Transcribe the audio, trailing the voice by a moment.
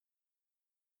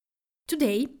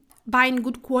Today, buying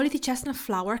good quality chestnut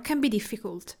flour can be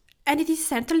difficult, and it is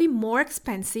certainly more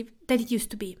expensive than it used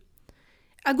to be.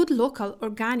 A good local,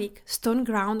 organic,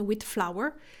 stone-ground wheat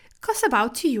flour costs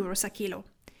about €2 a kilo.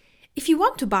 If you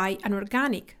want to buy an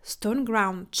organic,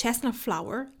 stone-ground chestnut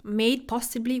flour made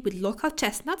possibly with local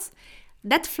chestnuts,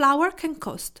 that flour can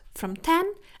cost from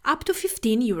 10 up to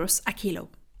 €15 a kilo.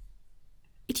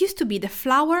 It used to be the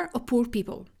flour of poor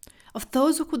people, of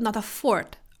those who could not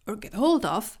afford or get hold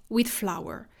of wheat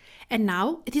flour, and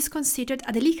now it is considered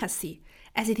a delicacy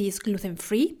as it is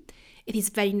gluten-free, it is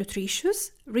very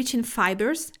nutritious, rich in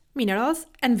fibers, minerals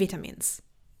and vitamins.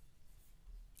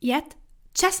 Yet,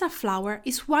 chestnut flour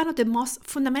is one of the most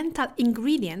fundamental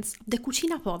ingredients of the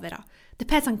cucina povera, the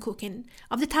peasant cooking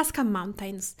of the Tuscan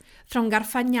mountains, from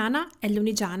Garfagnana and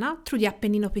Lunigiana through the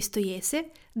Appennino Pistoiese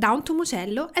down to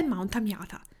Mugello and Mount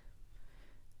Amiata.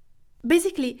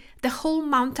 Basically, the whole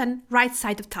mountain right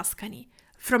side of Tuscany,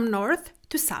 from north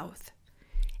to south.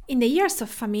 In the years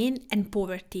of famine and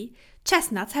poverty,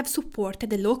 chestnuts have supported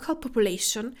the local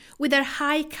population with their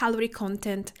high calorie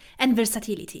content and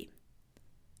versatility.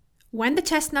 When the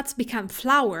chestnuts become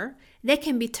flour, they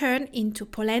can be turned into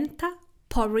polenta,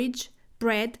 porridge,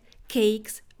 bread,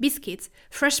 cakes, biscuits,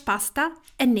 fresh pasta,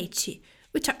 and necci,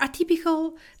 which are a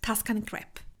typical Tuscan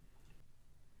crepe.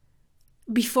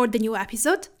 Before the new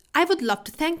episode, I would love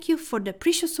to thank you for the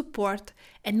precious support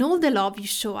and all the love you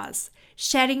show us,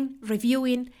 sharing,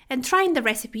 reviewing, and trying the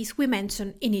recipes we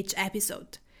mention in each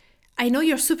episode. I know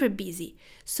you're super busy,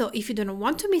 so if you don't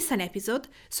want to miss an episode,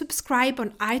 subscribe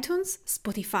on iTunes,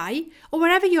 Spotify, or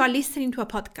wherever you are listening to a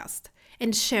podcast,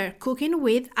 and share Cooking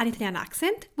with an Italian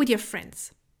Accent with your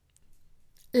friends.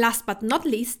 Last but not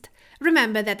least,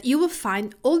 remember that you will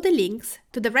find all the links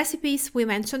to the recipes we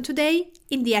mentioned today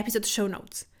in the episode show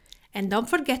notes. And don't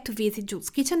forget to visit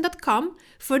juleskitchen.com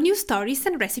for new stories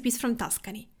and recipes from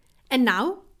Tuscany. And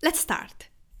now, let's start!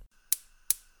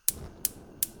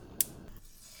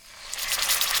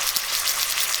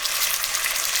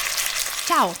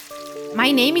 Ciao!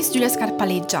 My name is Giulia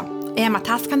Scarpaleggia. I am a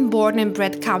Tuscan born and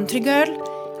bred country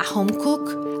girl, a home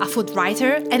cook, a food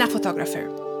writer, and a photographer.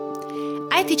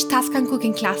 I teach Tuscan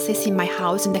cooking classes in my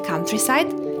house in the countryside,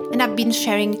 and I've been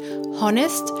sharing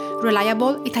honest,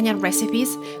 reliable Italian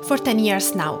recipes for 10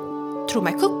 years now, through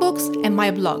my cookbooks and my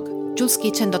blog,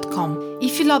 juleskitchen.com.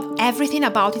 If you love everything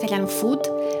about Italian food,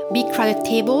 big crowded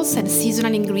tables and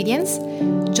seasonal ingredients,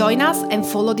 join us and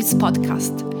follow this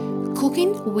podcast,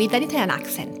 Cooking with an Italian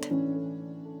Accent.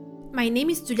 My name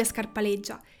is Giulia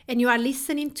Scarpaleggia, and you are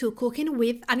listening to Cooking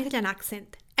with an Italian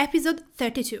Accent, episode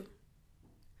 32.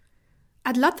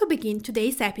 I'd love to begin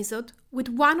today's episode with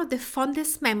one of the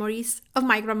fondest memories of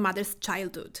my grandmother's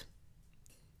childhood.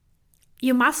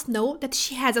 You must know that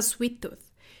she has a sweet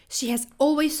tooth. She has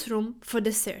always room for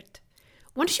dessert.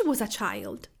 When she was a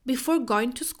child, before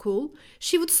going to school,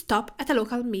 she would stop at a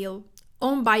local mill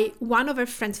owned by one of her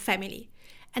friend's family,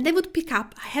 and they would pick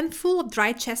up a handful of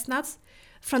dried chestnuts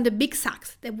from the big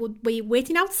sacks that would be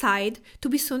waiting outside to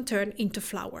be soon turned into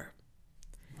flour.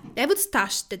 They would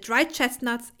stash the dried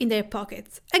chestnuts in their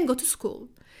pockets and go to school.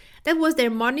 That was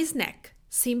their morning snack,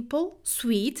 simple,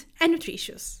 sweet, and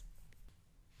nutritious.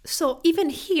 So even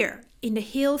here, in the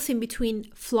hills in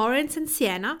between Florence and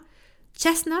Siena,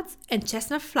 chestnuts and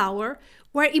chestnut flour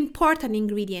were important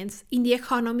ingredients in the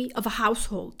economy of a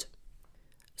household.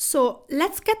 So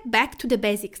let's get back to the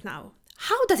basics now.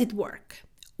 How does it work?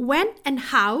 When and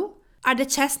how are the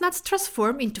chestnuts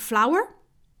transformed into flour?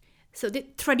 So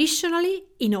traditionally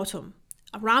in autumn,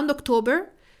 around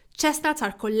October, chestnuts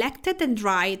are collected and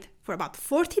dried for about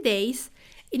 40 days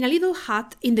in a little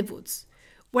hut in the woods,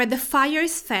 where the fire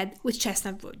is fed with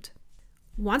chestnut wood.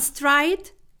 Once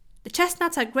dried, the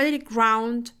chestnuts are gradually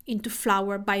ground into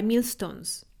flour by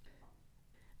millstones.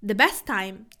 The best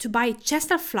time to buy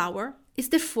chestnut flour is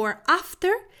therefore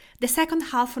after the second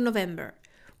half of November,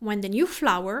 when the new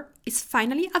flour is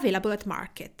finally available at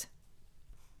market.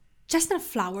 Chestnut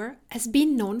flour has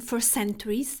been known for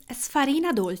centuries as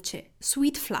farina dolce,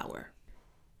 sweet flour.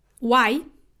 Why?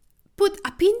 Put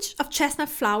a pinch of chestnut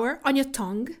flour on your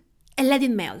tongue and let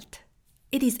it melt.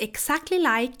 It is exactly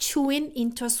like chewing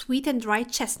into a sweet and dry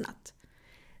chestnut.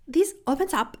 This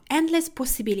opens up endless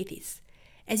possibilities,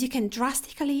 as you can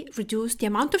drastically reduce the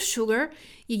amount of sugar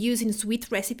you use in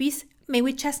sweet recipes made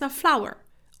with chestnut flour,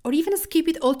 or even skip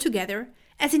it altogether,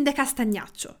 as in the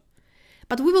castagnaccio.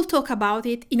 But we will talk about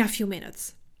it in a few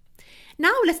minutes.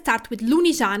 Now let's start with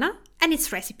Lunigiana and its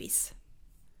recipes.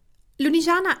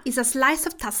 Lunigiana is a slice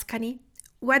of Tuscany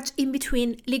wedged in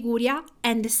between Liguria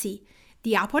and the sea,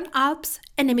 the Apennine Alps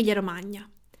and Emilia-Romagna.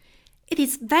 It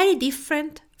is very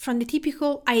different from the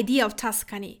typical idea of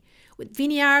Tuscany, with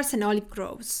vineyards and olive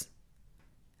groves.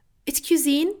 Its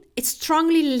cuisine is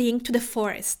strongly linked to the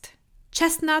forest.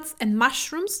 Chestnuts and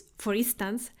mushrooms, for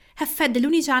instance, have fed the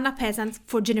Lunigiana peasants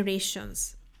for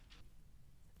generations.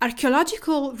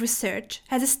 Archaeological research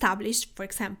has established, for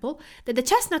example, that the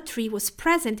chestnut tree was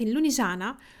present in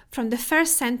Lunigiana from the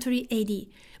 1st century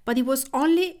AD, but it was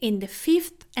only in the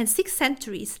 5th and 6th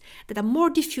centuries that a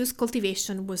more diffuse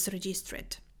cultivation was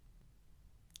registered.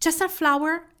 Chestnut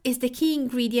flour is the key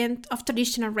ingredient of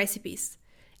traditional recipes,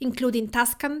 including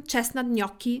Tuscan chestnut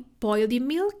gnocchi boiled in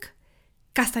milk,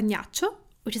 castagnaccio,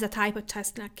 which is a type of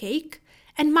chestnut cake,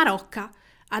 and marocca,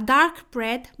 a dark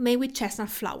bread made with chestnut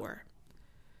flour.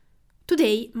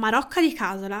 Today, marocca di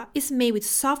casola is made with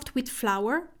soft wheat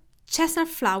flour, chestnut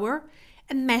flour,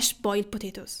 and mashed boiled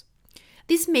potatoes.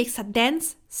 This makes a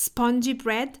dense, spongy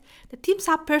bread that teams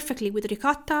up perfectly with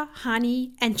ricotta,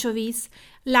 honey, anchovies,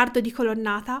 lardo di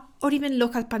colonnata, or even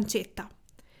local pancetta.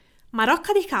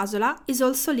 Marocca di casola is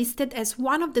also listed as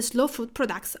one of the slow food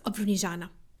products of Lunigiana.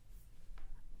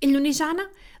 In Lunigiana,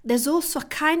 there's also a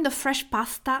kind of fresh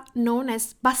pasta known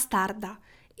as bastarda,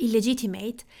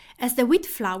 illegitimate, as the wheat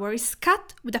flour is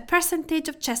cut with a percentage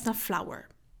of chestnut flour.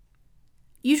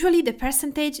 Usually the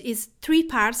percentage is 3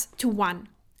 parts to 1,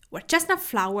 where chestnut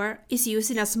flour is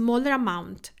used in a smaller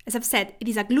amount. As I've said, it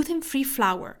is a gluten-free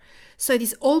flour, so it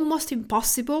is almost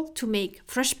impossible to make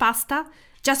fresh pasta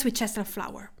just with chestnut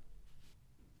flour.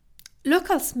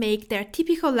 Locals make their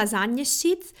typical lasagna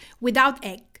sheets without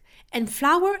egg, and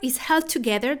flour is held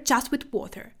together just with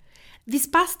water. This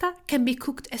pasta can be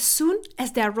cooked as soon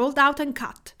as they are rolled out and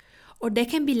cut, or they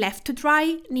can be left to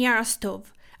dry near a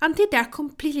stove until they are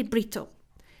completely brittle.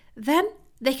 Then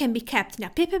they can be kept in a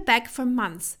paper bag for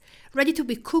months, ready to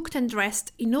be cooked and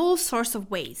dressed in all sorts of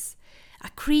ways. A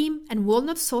cream and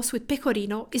walnut sauce with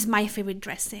pecorino is my favorite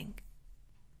dressing.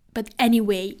 But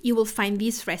anyway, you will find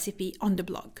this recipe on the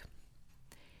blog.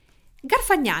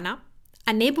 Garfagnana,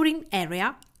 a neighboring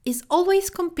area, is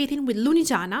always competing with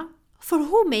Lunigiana for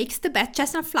who makes the best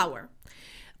chestnut flour.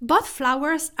 Both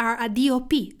flours are a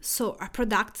DOP, so a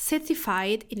product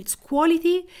certified in its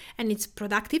quality and its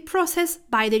productive process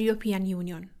by the European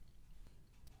Union.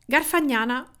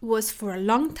 Garfagnana was for a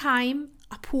long time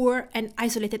a poor and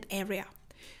isolated area,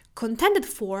 contended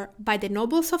for by the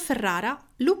nobles of Ferrara,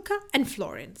 Lucca and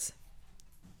Florence.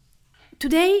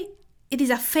 Today, it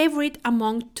is a favorite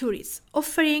among tourists,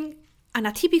 offering an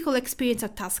atypical experience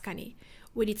of Tuscany,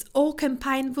 with its oak and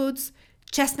pine woods,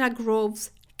 chestnut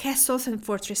groves, castles and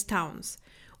fortress towns,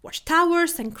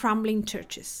 watchtowers and crumbling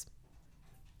churches.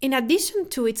 In addition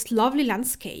to its lovely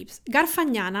landscapes,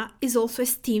 Garfagnana is also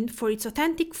esteemed for its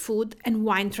authentic food and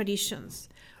wine traditions,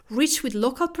 rich with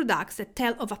local products that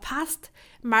tell of a past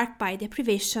marked by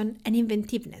deprivation and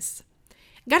inventiveness.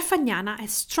 Garfagnana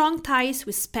has strong ties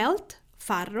with spelt,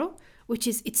 farro, which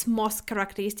is its most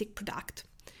characteristic product.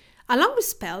 Along with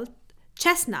spelt,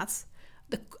 chestnuts,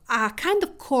 a kind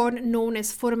of corn known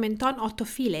as formenton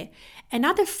ottofile, and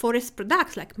other forest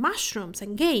products like mushrooms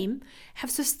and game have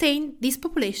sustained this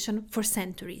population for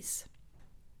centuries.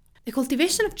 The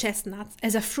cultivation of chestnuts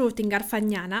as a fruit in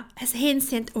Garfagnana has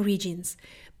ancient origins,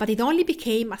 but it only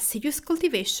became a serious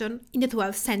cultivation in the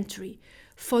 12th century,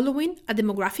 following a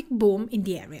demographic boom in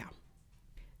the area.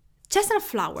 Chestnut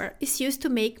flour is used to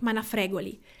make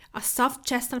manafregoli, a soft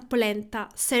chestnut polenta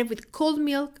served with cold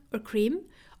milk or cream,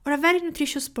 or a very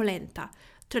nutritious polenta,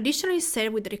 traditionally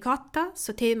served with ricotta,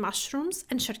 sautéed mushrooms,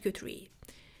 and charcuterie.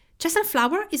 Chestnut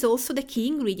flour is also the key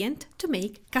ingredient to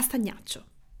make castagnaccio.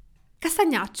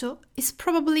 Castagnaccio is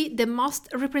probably the most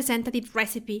representative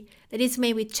recipe that is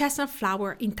made with chestnut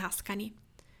flour in Tuscany.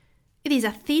 It is a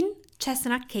thin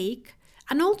chestnut cake,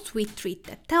 an old sweet treat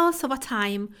that tells of a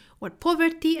time where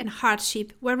poverty and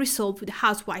hardship were resolved with the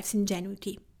housewife's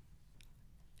ingenuity.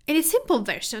 In its simple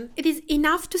version, it is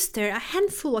enough to stir a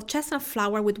handful of chestnut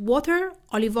flour with water,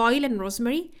 olive oil and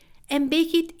rosemary and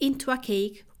bake it into a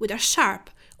cake with a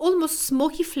sharp, almost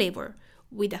smoky flavor,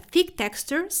 with a thick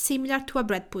texture similar to a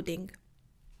bread pudding.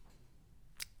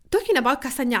 Talking about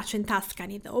castagnaccio in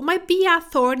Tuscany, though, might be a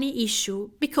thorny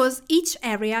issue because each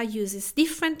area uses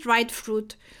different dried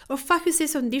fruit or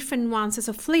focuses on different nuances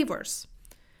of flavors.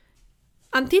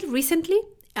 Until recently,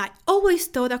 I always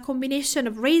thought a combination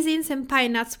of raisins and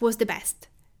pine nuts was the best,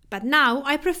 but now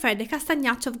I prefer the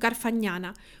castagnaccio of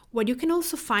Garfagnana, where you can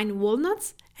also find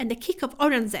walnuts and a kick of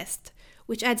orange zest,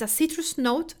 which adds a citrus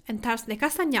note and turns the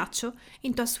castagnaccio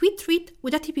into a sweet treat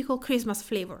with a typical Christmas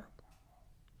flavor.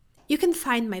 You can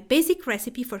find my basic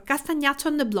recipe for castagnaccio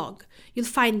on the blog. You'll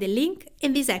find the link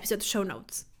in this episode's show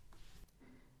notes.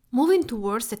 Moving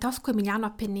towards the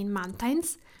Tosco-Emiliano Apennine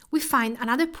Mountains, we find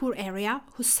another poor area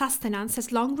whose sustenance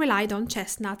has long relied on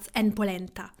chestnuts and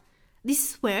polenta.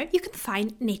 This is where you can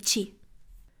find necci.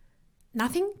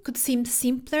 Nothing could seem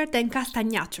simpler than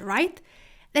castagnato, right?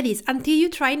 That is, until you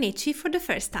try necci for the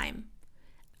first time.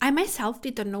 I myself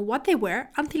didn't know what they were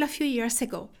until a few years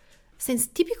ago, since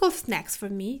typical snacks for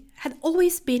me had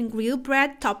always been grilled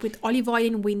bread topped with olive oil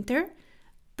in winter,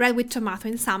 bread with tomato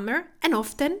in summer, and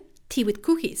often tea with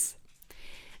cookies.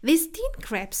 These tin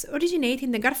crepes originate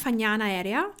in the Garfagnana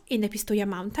area in the Pistoia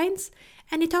Mountains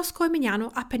and the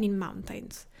Tosco-Emiliano Apennine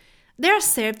Mountains. They are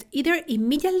served either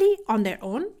immediately on their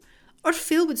own or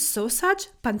filled with sausage,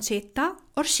 pancetta,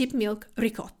 or sheep milk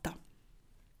ricotta.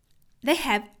 They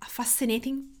have a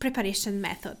fascinating preparation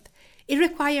method. It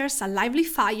requires a lively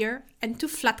fire and 2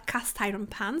 flat cast iron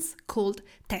pans called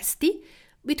testi,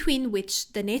 between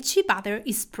which the necci batter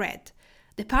is spread.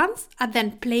 The pans are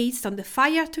then placed on the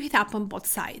fire to heat up on both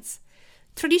sides.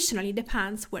 Traditionally, the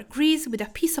pans were greased with a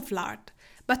piece of lard,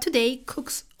 but today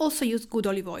cooks also use good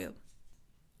olive oil.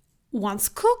 Once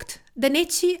cooked, the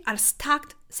necci are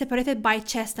stacked, separated by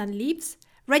chestnut leaves,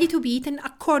 ready to be eaten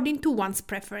according to one's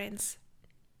preference.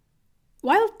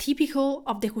 While typical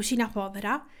of the cucina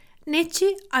povera,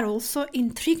 necci are also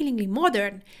intriguingly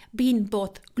modern, being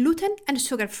both gluten and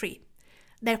sugar-free.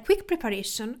 Their quick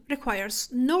preparation requires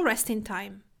no resting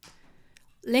time.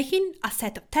 Lacking a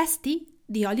set of testi,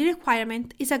 the only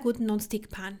requirement is a good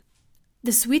non-stick pan.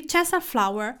 The sweet chestnut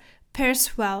flour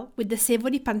pairs well with the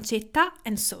savory pancetta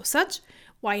and sausage,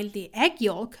 while the egg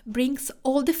yolk brings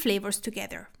all the flavors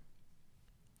together.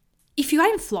 If you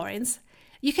are in Florence,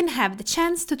 you can have the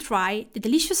chance to try the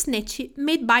delicious necci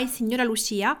made by Signora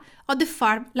Lucia of the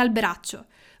farm L'Alberaccio,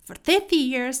 for 30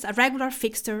 years a regular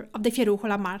fixture of the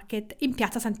Fierucola market in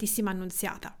Piazza Santissima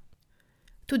Annunziata.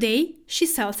 Today, she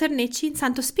sells her necci in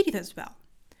Santo Spirito as well.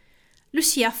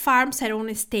 Lucia farms her own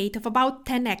estate of about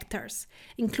 10 hectares,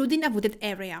 including a wooded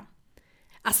area.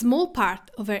 A small part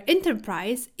of her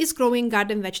enterprise is growing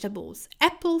garden vegetables,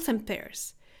 apples and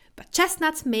pears, but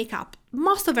chestnuts make up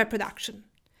most of her production.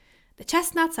 The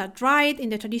chestnuts are dried in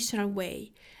the traditional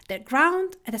way. They're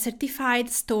ground at a certified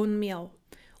stone mill.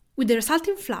 With the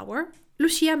resulting flour,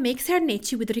 Lucia makes her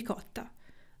necci with ricotta.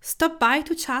 Stop by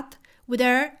to chat with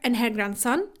her and her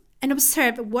grandson and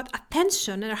observe what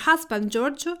attention her husband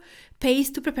Giorgio pays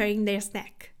to preparing their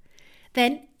snack.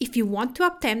 Then, if you want to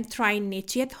attempt trying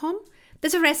necci at home,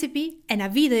 there's a recipe and a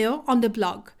video on the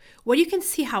blog where you can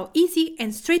see how easy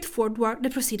and straightforward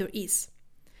the procedure is.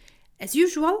 As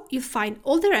usual, you'll find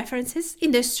all the references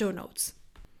in the show notes.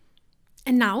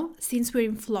 And now, since we're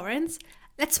in Florence,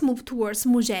 let's move towards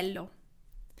Mugello.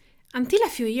 Until a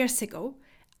few years ago,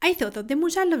 I thought of the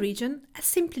Mugello region as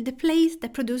simply the place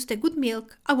that produced the good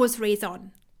milk I was raised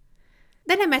on.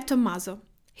 Then I met Tommaso.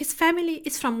 His family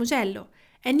is from Mugello,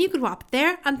 and he grew up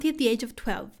there until the age of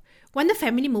 12, when the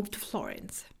family moved to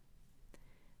Florence.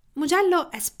 Mugello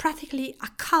has practically a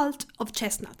cult of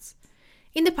chestnuts.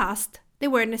 In the past, they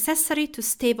were necessary to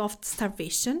stave off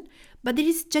starvation, but there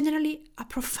is generally a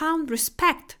profound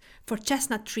respect for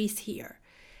chestnut trees here.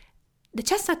 The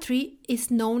chestnut tree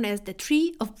is known as the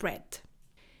tree of bread.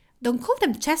 Don't call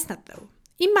them chestnut though.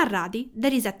 In Marradi,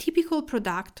 there is a typical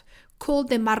product called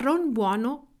the Marron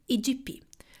Buono EGP,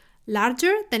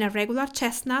 larger than a regular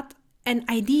chestnut and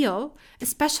ideal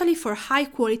especially for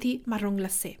high-quality marron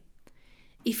glacé.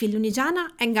 If in Lunigiana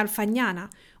and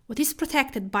Garfagnana what is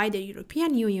protected by the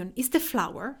European Union is the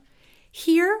flour,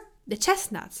 here the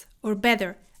chestnuts, or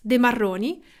better, the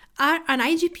marroni, are an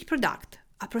IGP product,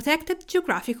 a protected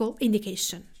geographical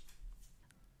indication.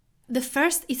 The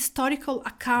first historical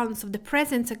accounts of the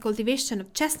presence and cultivation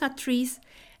of chestnut trees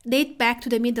date back to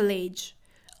the Middle Age,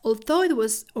 although it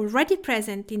was already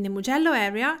present in the Mugello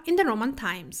area in the Roman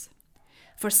times.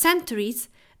 For centuries,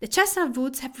 the chestnut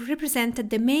woods have represented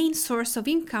the main source of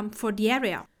income for the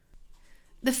area.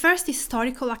 The first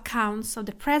historical accounts of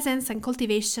the presence and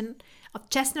cultivation of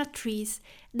chestnut trees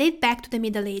date back to the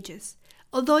Middle Ages,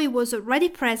 although it was already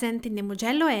present in the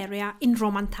Mugello area in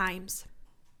Roman times.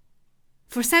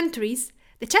 For centuries,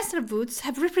 the chestnut woods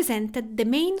have represented the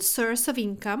main source of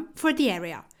income for the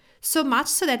area, so much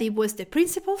so that it was the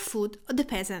principal food of the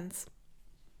peasants.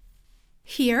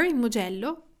 Here in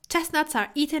Mugello, chestnuts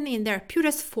are eaten in their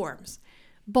purest forms,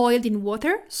 boiled in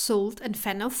water, salt and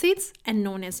fennel seeds, and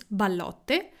known as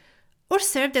ballotte, or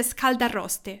served as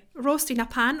caldarroste, roasted in a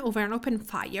pan over an open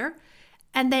fire,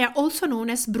 and they are also known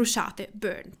as bruciate,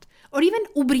 burnt, or even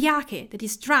ubriache, that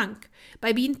is drunk,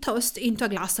 by being tossed into a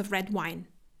glass of red wine.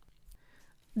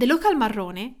 The local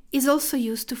marrone is also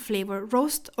used to flavor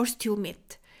roast or stew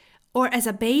meat, or as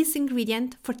a base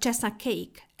ingredient for chestnut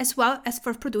cake, as well as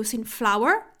for producing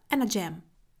flour and a jam.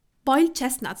 Boiled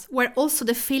chestnuts were also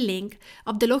the filling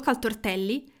of the local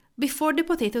tortelli before the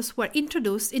potatoes were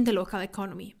introduced in the local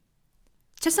economy.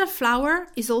 Chestnut flour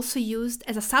is also used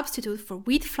as a substitute for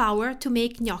wheat flour to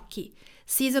make gnocchi,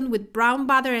 seasoned with brown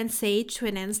butter and sage to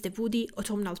enhance the woody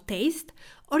autumnal taste,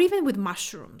 or even with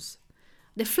mushrooms.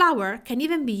 The flour can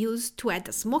even be used to add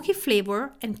a smoky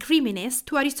flavor and creaminess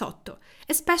to a risotto,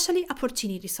 especially a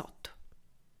porcini risotto.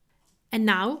 And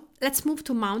now, let's move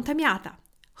to Mount Amiata,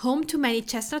 home to many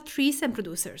chestnut trees and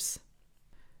producers.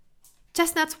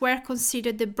 Chestnuts were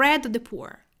considered the bread of the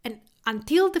poor, and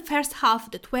until the first half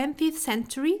of the 20th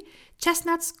century,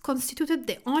 chestnuts constituted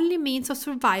the only means of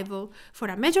survival for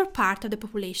a major part of the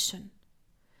population.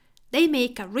 They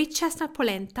make a rich chestnut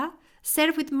polenta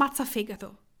served with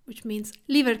mazzafegato, which means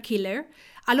liver killer,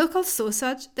 a local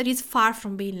sausage that is far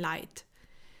from being light.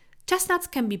 Chestnuts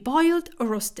can be boiled or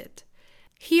roasted.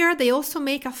 Here they also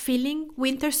make a filling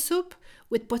winter soup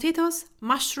with potatoes,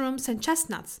 mushrooms, and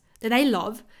chestnuts that I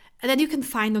love and that you can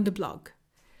find on the blog.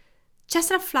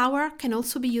 Chestnut flour can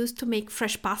also be used to make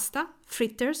fresh pasta,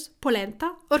 fritters,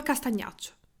 polenta, or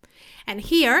castagnaccio. And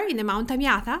here, in the Mount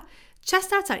Amiata,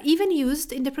 chestnuts are even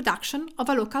used in the production of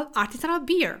a local artisanal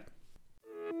beer.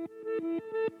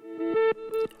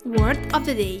 Word of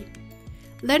the day.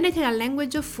 Learn the Italian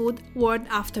language of food word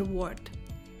after word.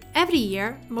 Every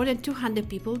year, more than 200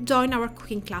 people join our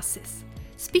cooking classes.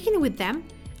 Speaking with them,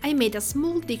 I made a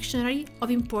small dictionary of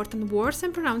important words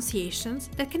and pronunciations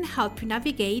that can help you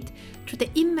navigate through the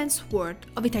immense world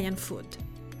of Italian food.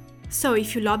 So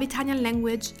if you love Italian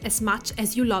language as much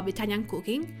as you love Italian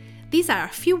cooking, these are a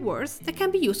few words that can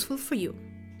be useful for you.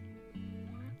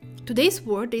 Today's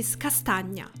word is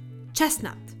castagna,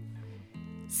 chestnut.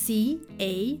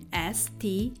 C-A-S-T-A-G-N-A,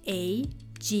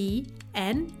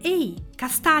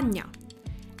 castagna.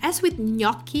 As with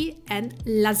gnocchi and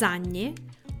lasagne,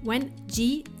 when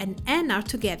G and N are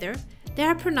together, they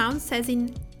are pronounced as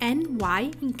in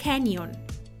NY in canyon.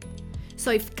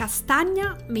 So if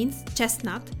castagna means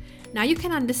chestnut, now you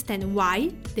can understand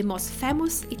why the most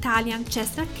famous Italian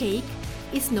chestnut cake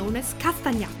is known as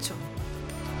castagnaccio.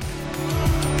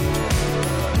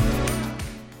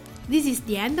 This is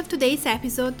the end of today's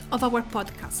episode of our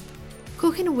podcast,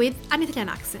 Cooking with an Italian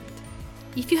Accent.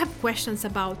 If you have questions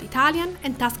about Italian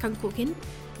and Tuscan cooking,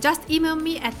 just email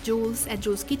me at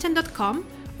jules@juleskitchen.com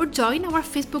or join our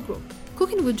Facebook group,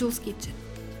 Cooking with Jules Kitchen.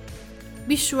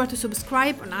 Be sure to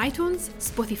subscribe on iTunes,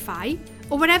 Spotify,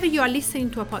 or wherever you are listening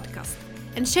to a podcast,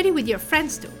 and share it with your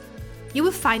friends too. You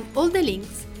will find all the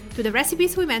links to the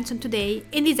recipes we mentioned today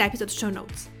in this episode's show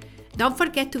notes. Don't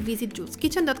forget to visit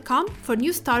juleskitchen.com for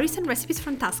new stories and recipes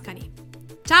from Tuscany.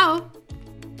 Ciao!